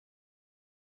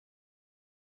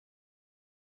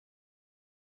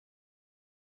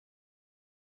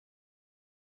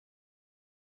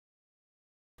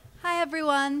Hi,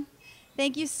 everyone.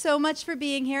 Thank you so much for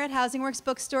being here at Housing Works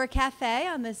Bookstore Cafe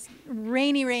on this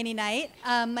rainy, rainy night.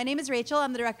 My name is Rachel.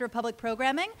 I'm the Director of Public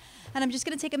Programming, and I'm just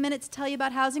going to take a minute to tell you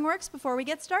about Housing Works before we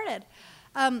get started.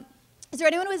 Is there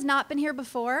anyone who has not been here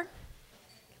before?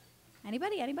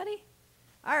 Anybody? Anybody?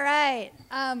 All right.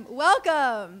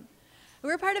 Welcome.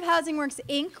 We're part of Housing Works,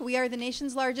 Inc. We are the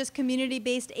nation's largest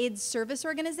community-based AIDS service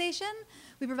organization.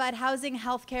 We provide housing,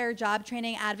 healthcare, job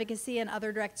training, advocacy, and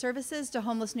other direct services to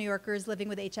homeless New Yorkers living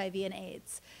with HIV and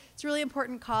AIDS. It's a really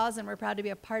important cause, and we're proud to be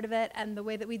a part of it, and the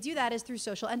way that we do that is through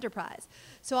social enterprise.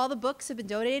 So all the books have been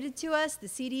donated to us, the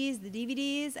CDs, the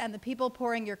DVDs, and the people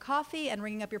pouring your coffee and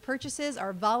ringing up your purchases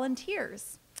are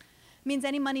volunteers. It means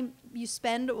any money you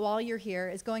spend while you're here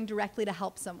is going directly to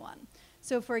help someone.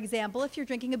 So for example, if you're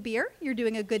drinking a beer, you're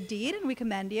doing a good deed, and we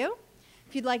commend you.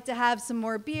 If you'd like to have some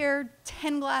more beer,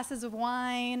 10 glasses of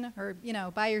wine, or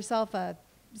buy yourself a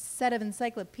set of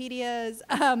encyclopedias,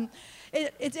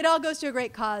 it all goes to a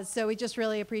great cause, so we just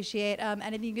really appreciate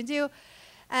anything you can do.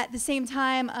 At the same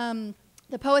time,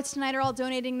 the poets tonight are all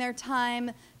donating their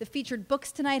time. The featured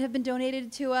books tonight have been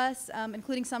donated to us,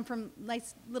 including some from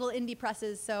nice little indie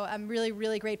presses, so I'm really,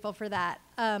 really grateful for that.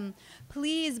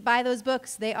 Please buy those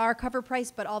books. They are cover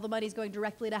price, but all the money is going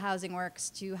directly to Housing Works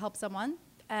to help someone,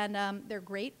 and they're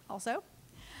great also.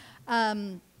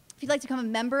 If you'd like to become a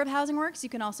member of Housing Works, you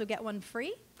can also get one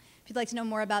free. If you'd like to know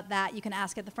more about that, you can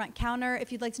ask at the front counter.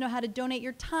 If you'd like to know how to donate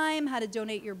your time, how to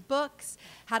donate your books,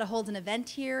 how to hold an event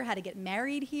here, how to get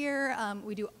married here,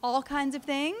 we do all kinds of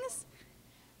things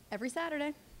every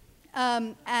Saturday.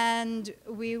 And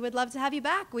we would love to have you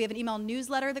back. We have an email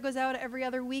newsletter that goes out every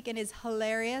other week and is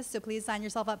hilarious, so please sign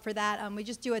yourself up for that. We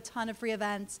just do a ton of free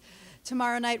events.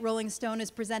 Tomorrow night, Rolling Stone is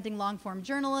presenting long-form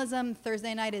journalism.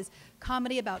 Thursday night is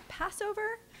comedy about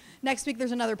Passover. Next week,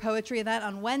 there's another poetry event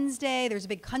on Wednesday. There's a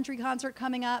big country concert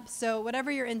coming up. So whatever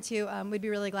you're into, we'd be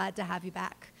really glad to have you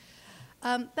back.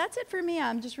 That's it for me.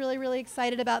 I'm just really, really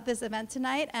excited about this event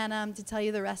tonight. And to tell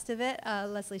you the rest of it,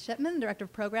 Leslie Shipman, Director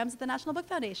of Programs at the National Book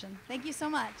Foundation. Thank you so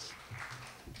much.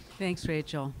 Thanks,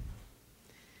 Rachel.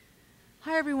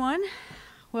 Hi, everyone.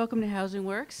 Welcome to Housing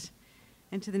Works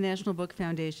and to the National Book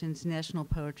Foundation's National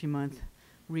Poetry Month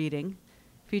reading,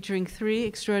 featuring 3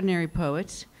 extraordinary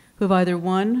poets who have either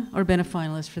won or been a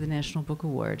finalist for the National Book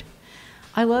Award.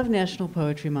 I love National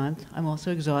Poetry Month. I'm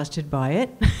also exhausted by it,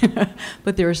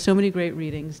 but there are so many great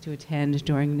readings to attend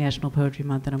during National Poetry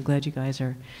Month, and I'm glad you guys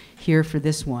are here for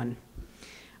this one.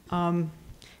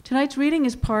 Tonight's reading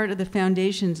is part of the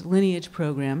Foundation's Lineage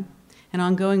program, an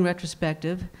ongoing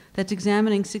retrospective that's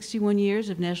examining 61 years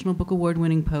of National Book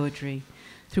Award-winning poetry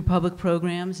through public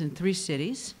programs in 3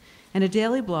 cities and a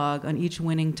daily blog on each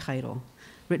winning title,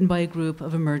 written by a group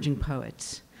of emerging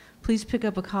poets. Please pick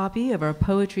up a copy of our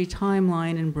poetry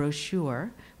timeline and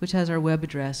brochure, which has our web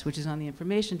address, which is on the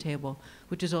information table,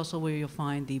 which is also where you'll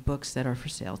find the books that are for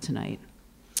sale tonight.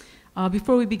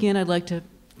 Before we begin, I'd like to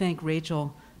thank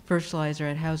Rachel Fertilizer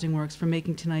at Housing Works for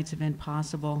making tonight's event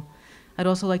possible. I'd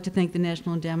also like to thank the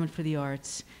National Endowment for the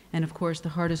Arts, and of course the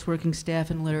hardest working staff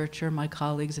in literature, my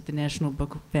colleagues at the National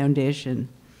Book Foundation.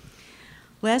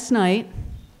 Last night,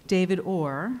 David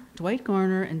Orr, Dwight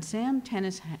Garner, and Sam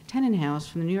Tenenhouse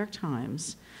from the New York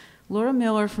Times, Laura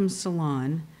Miller from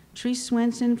Salon, Tree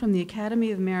Swenson from the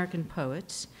Academy of American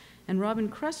Poets, and Robin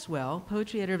Cresswell,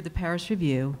 poetry editor of the Paris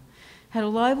Review, had a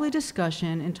lively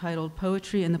discussion entitled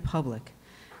Poetry and the Public,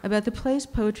 about the place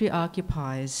poetry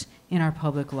occupies in our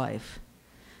public life.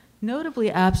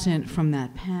 Notably absent from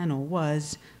that panel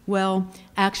was, well,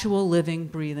 actual living,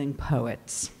 breathing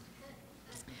poets,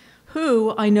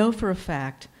 who, I know for a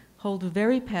fact, hold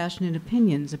very passionate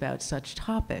opinions about such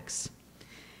topics.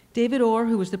 David Orr,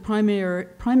 who was the primary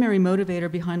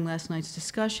motivator behind last night's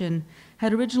discussion,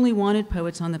 had originally wanted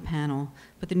poets on the panel,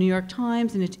 but the New York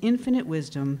Times, in its infinite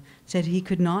wisdom, said he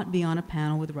could not be on a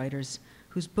panel with writers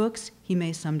whose books he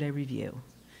may someday review.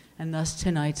 And thus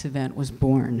tonight's event was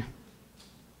born.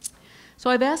 So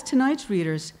I've asked tonight's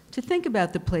readers to think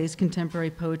about the place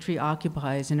contemporary poetry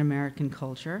occupies in American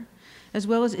culture, as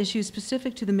well as issues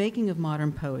specific to the making of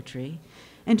modern poetry,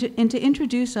 and to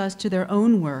introduce us to their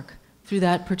own work through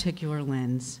that particular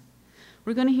lens.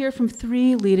 We're going to hear from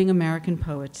 3 leading American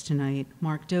poets tonight,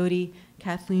 Mark Doty,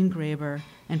 Kathleen Graeber,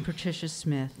 and Patricia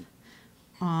Smith.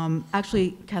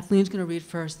 Actually, Kathleen's going to read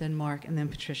first, then Mark, and then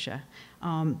Patricia.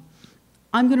 I'm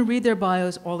going to read their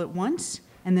bios all at once,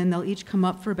 and then they'll each come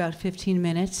up for about 15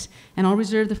 minutes, and I'll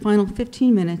reserve the final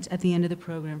 15 minutes at the end of the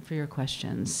program for your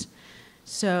questions.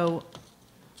 So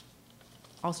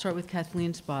I'll start with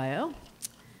Kathleen's bio.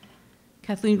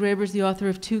 Kathleen Graeber is the author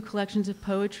of 2 collections of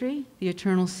poetry. The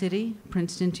Eternal City,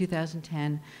 Princeton,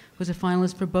 2010, was a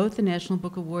finalist for both the National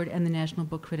Book Award and the National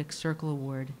Book Critics Circle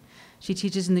Award. She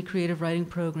teaches in the Creative Writing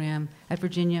Program at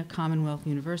Virginia Commonwealth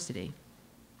University.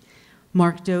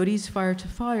 Mark Doty's Fire to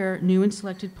Fire, New and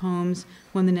Selected Poems,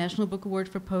 won the National Book Award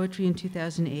for Poetry in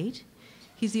 2008.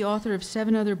 He's the author of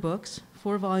 7 other books,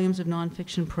 4 volumes of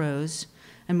nonfiction prose,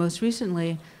 and most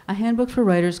recently, a handbook for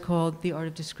writers called The Art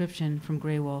of Description from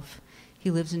Grey Wolf. He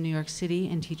lives in New York City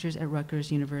and teaches at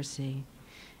Rutgers University.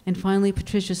 And finally,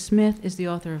 Patricia Smith is the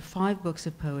author of 5 books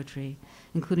of poetry,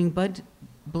 including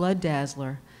Blood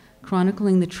Dazzler,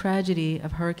 chronicling the tragedy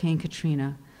of Hurricane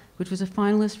Katrina, which was a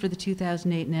finalist for the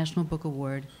 2008 National Book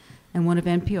Award and one of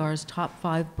NPR's top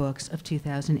 5 books of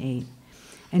 2008,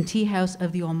 and Tea House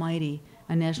of the Almighty,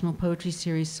 a National Poetry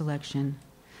Series selection.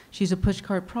 She's a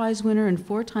Pushcart Prize winner and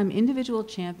 4-time individual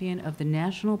champion of the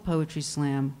National Poetry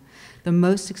Slam, the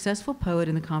most successful poet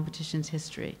in the competition's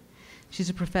history. She's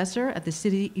a professor at the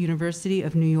City University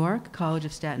of New York, College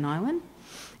of Staten Island,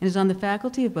 and is on the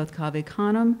faculty of both Cave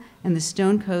Canem and the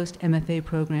Stone Coast MFA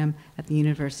program at the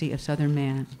University of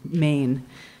Southern Maine.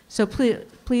 So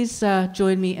please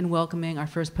join me in welcoming our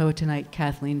first poet tonight,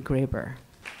 Kathleen Graeber.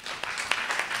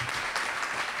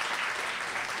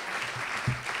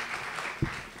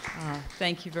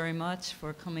 Thank you very much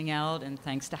for coming out, and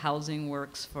thanks to Housing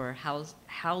Works for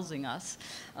hosting us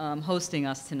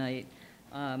tonight.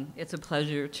 It's a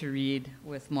pleasure to read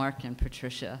with Mark and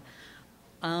Patricia.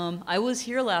 I was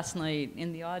here last night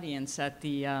in the audience at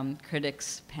the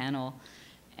critics panel,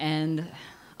 and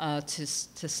to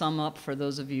sum up for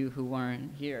those of you who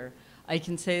weren't here, I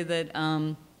can say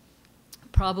that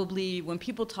probably when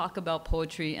people talk about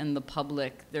poetry in the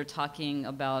public, they're talking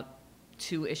about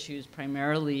 2 issues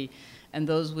primarily, and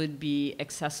those would be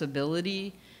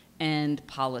accessibility and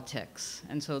politics.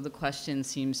 And so the question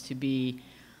seems to be,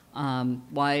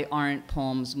 why aren't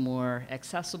poems more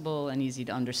accessible and easy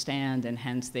to understand, and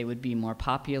hence they would be more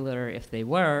popular if they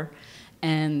were?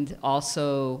 And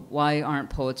also, why aren't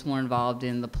poets more involved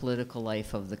in the political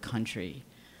life of the country?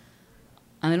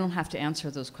 I don't have to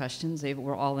answer those questions. They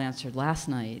were all answered last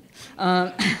night.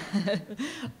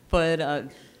 But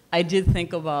I did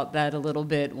think about that a little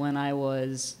bit when I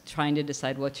was trying to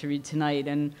decide what to read tonight.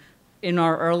 And in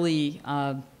our early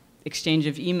exchange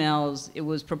of emails, it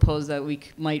was proposed that we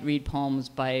might read poems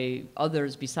by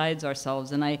others besides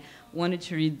ourselves. And I wanted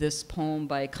to read this poem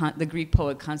by the Greek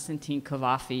poet Constantine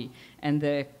Kavafi. And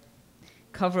the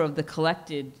cover of the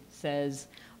collected says,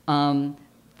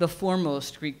 the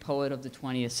foremost Greek poet of the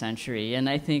 20th century. And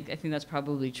I think that's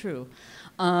probably true.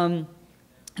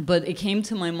 But it came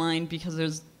to my mind because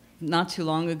there's not too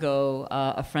long ago,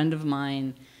 a friend of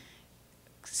mine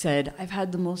said, I've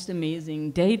had the most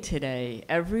amazing day today.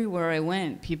 Everywhere I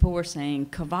went, people were saying,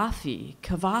 Kavafi,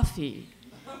 Kavafi,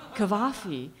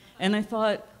 Kavafi. And I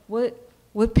thought,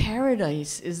 what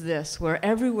paradise is this, where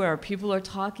everywhere people are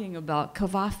talking about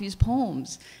Kavafi's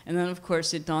poems? And then, of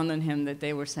course, it dawned on him that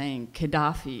they were saying,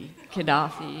 Gaddafi,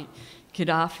 Gaddafi,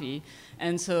 Gaddafi.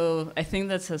 And so I think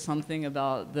that says something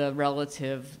about the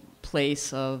relative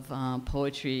place of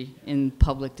poetry in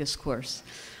public discourse.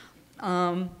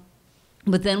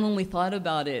 But then when we thought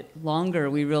about it longer,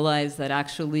 we realized that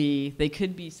actually they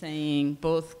could be saying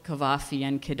both Kavafi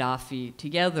and Gaddafi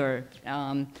together,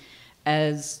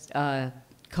 as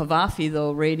Kavafi,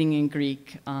 though writing in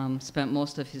Greek, spent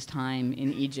most of his time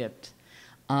in Egypt.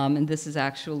 And this is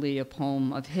actually a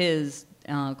poem of his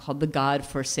called The God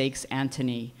Forsakes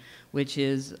Antony, which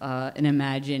is an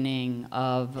imagining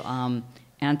of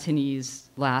Antony's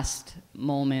last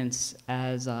moments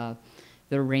as the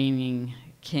reigning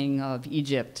king of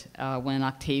Egypt when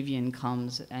Octavian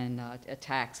comes and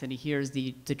attacks, and he hears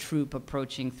the troop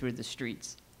approaching through the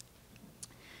streets.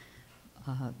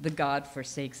 The God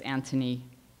forsakes Antony.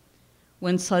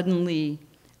 When suddenly,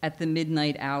 at the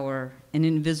midnight hour, an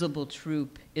invisible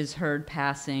troop is heard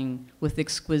passing with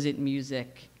exquisite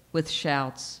music, with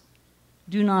shouts,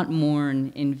 "Do not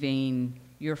mourn in vain,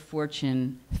 your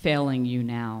fortune failing you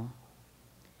now.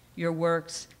 Your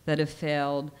works that have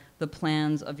failed, the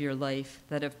plans of your life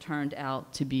that have turned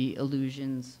out to be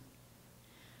illusions.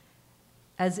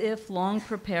 As if long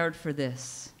prepared for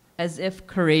this, as if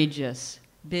courageous,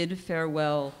 bid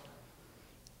farewell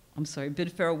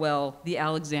the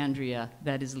Alexandria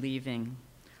that is leaving.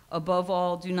 Above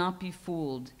all, do not be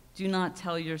fooled. Do not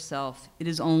tell yourself it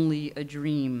is only a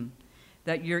dream,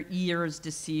 that your ears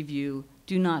deceive you.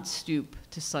 Do not stoop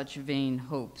to such vain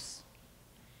hopes.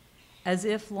 As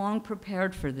if long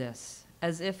prepared for this,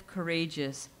 as if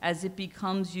courageous, as it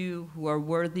becomes you who are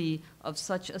worthy of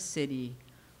such a city,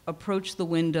 approach the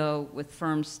window with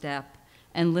firm step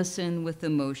and listen with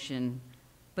emotion,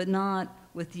 but not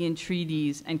with the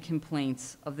entreaties and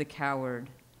complaints of the coward.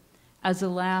 As a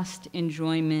last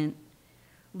enjoyment,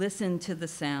 listen to the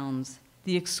sounds,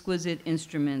 the exquisite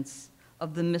instruments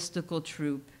of the mystical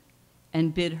troupe,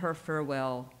 and bid her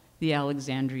farewell, the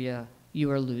Alexandria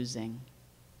you are losing.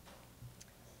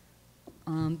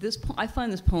 I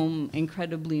find this poem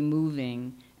incredibly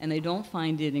moving, and I don't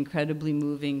find it incredibly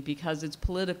moving because it's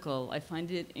political. I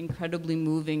find it incredibly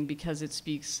moving because it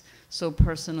speaks so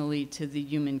personally to the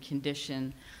human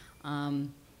condition, to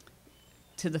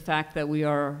the fact that we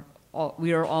are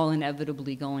all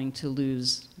inevitably going to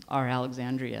lose our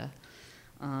Alexandria,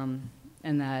 and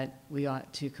that we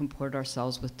ought to comport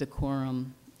ourselves with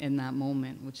decorum in that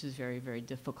moment, which is very, very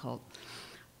difficult.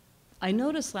 I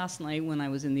noticed last night when I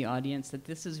was in the audience that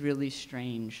this is really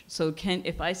strange. So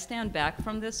if I stand back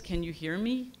from this, can you hear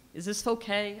me? Is this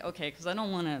okay? Okay, because I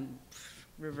don't want to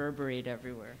reverberate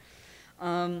everywhere.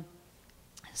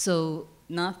 So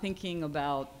not thinking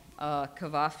about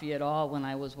Cavafy at all when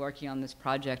I was working on this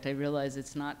project, I realized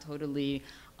it's not totally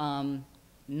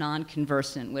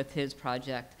non-conversant with his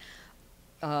project.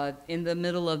 In the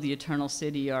middle of the Eternal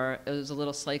City is a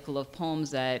little cycle of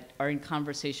poems that are in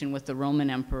conversation with the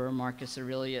Roman Emperor Marcus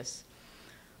Aurelius,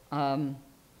 who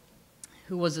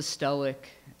was a Stoic,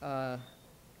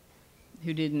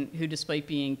 who despite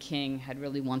being king had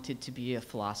really wanted to be a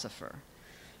philosopher.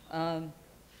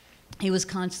 He was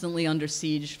constantly under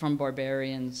siege from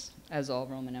barbarians, as all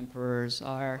Roman emperors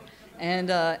are. And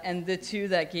the two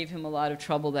that gave him a lot of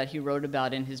trouble that he wrote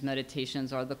about in his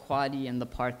meditations are the Quadi and the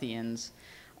Parthians.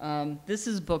 This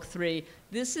is book 3.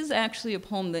 This is actually a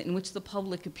poem in which the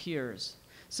public appears.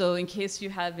 So in case you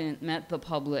haven't met the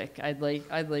public, I'd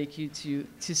like you to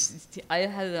I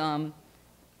had,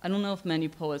 I don't know if many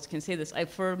poets can say this.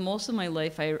 For most of my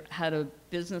life, I had a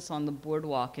business on the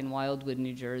boardwalk in Wildwood,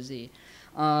 New Jersey.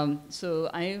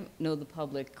 So I know the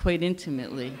public quite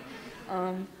intimately.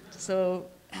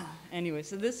 Anyway,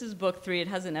 so this is book 3. It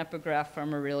has an epigraph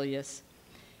from Aurelius.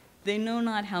 They know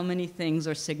not how many things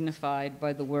are signified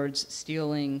by the words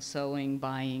stealing, sowing,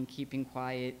 buying, keeping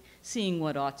quiet, seeing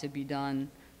what ought to be done,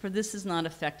 for this is not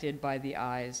affected by the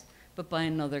eyes, but by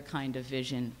another kind of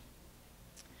vision.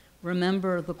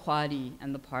 Remember the Quadi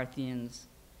and the Parthians.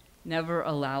 Never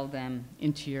allow them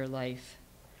into your life.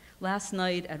 Last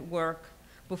night at work,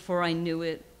 before I knew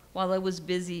it, while I was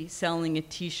busy selling a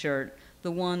t-shirt,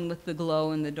 the one with the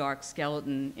glow-in-the-dark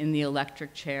skeleton in the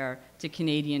electric chair to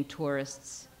Canadian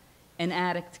tourists, an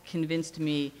addict convinced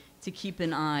me to keep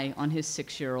an eye on his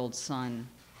 6-year-old son.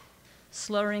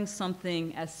 Slurring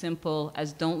something as simple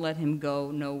as "don't let him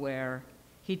go nowhere,"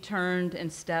 he turned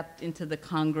and stepped into the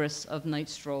congress of night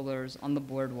strollers on the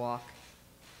boardwalk.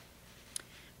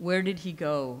 Where did he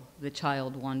go? The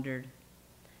child wondered.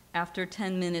 After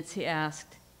 10 minutes, he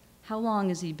asked, "How long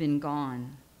has he been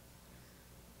gone?"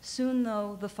 Soon,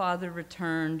 though, the father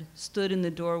returned, stood in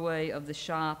the doorway of the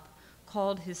shop,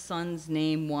 called his son's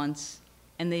name once,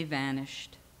 and they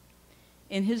vanished.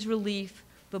 In his relief,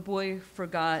 the boy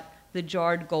forgot the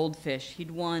jarred goldfish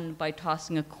he'd won by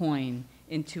tossing a coin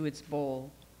into its bowl.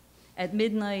 At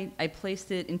midnight, I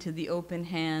placed it into the open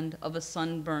hand of a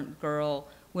sunburnt girl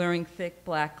wearing thick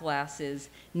black glasses,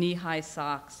 knee-high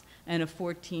socks, and a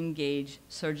 14-gauge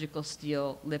surgical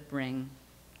steel lip ring.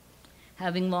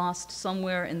 Having lost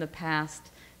somewhere in the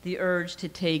past the urge to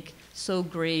take so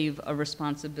grave a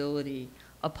responsibility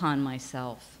upon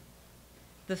myself.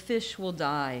 The fish will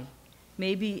die.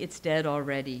 Maybe it's dead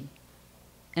already.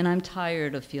 And I'm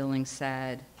tired of feeling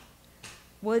sad.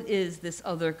 What is this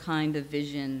other kind of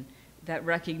vision that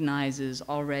recognizes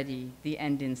already the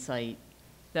end in sight,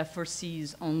 that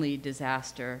foresees only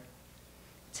disaster?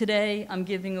 Today, I'm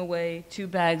giving away 2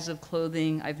 bags of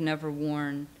clothing I've never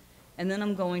worn, and then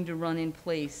I'm going to run in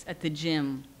place at the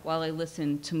gym while I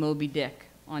listen to Moby Dick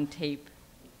on tape.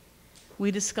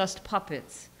 We discussed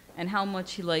puppets and how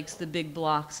much he likes the big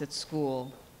blocks at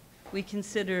school. We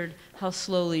considered how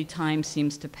slowly time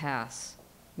seems to pass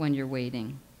when you're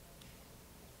waiting.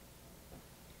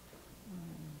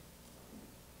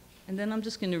 And then I'm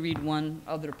just going to read one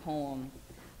other poem.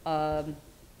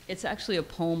 It's actually a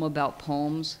poem about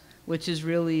poems, which is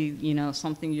really,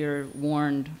 something you're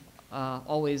warned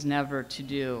always never to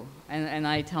do. And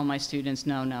I tell my students,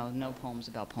 no poems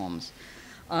about poems.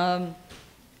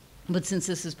 But since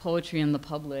this is poetry in the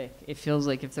public, it feels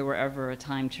like if there were ever a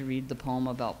time to read the poem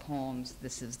about poems,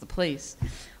 this is the place.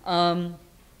 The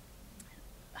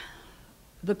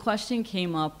question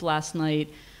came up last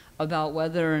night about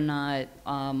whether or not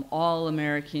all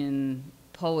American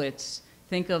poets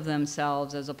think of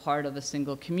themselves as a part of a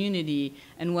single community,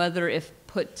 and whether, if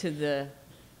put to the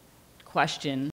question,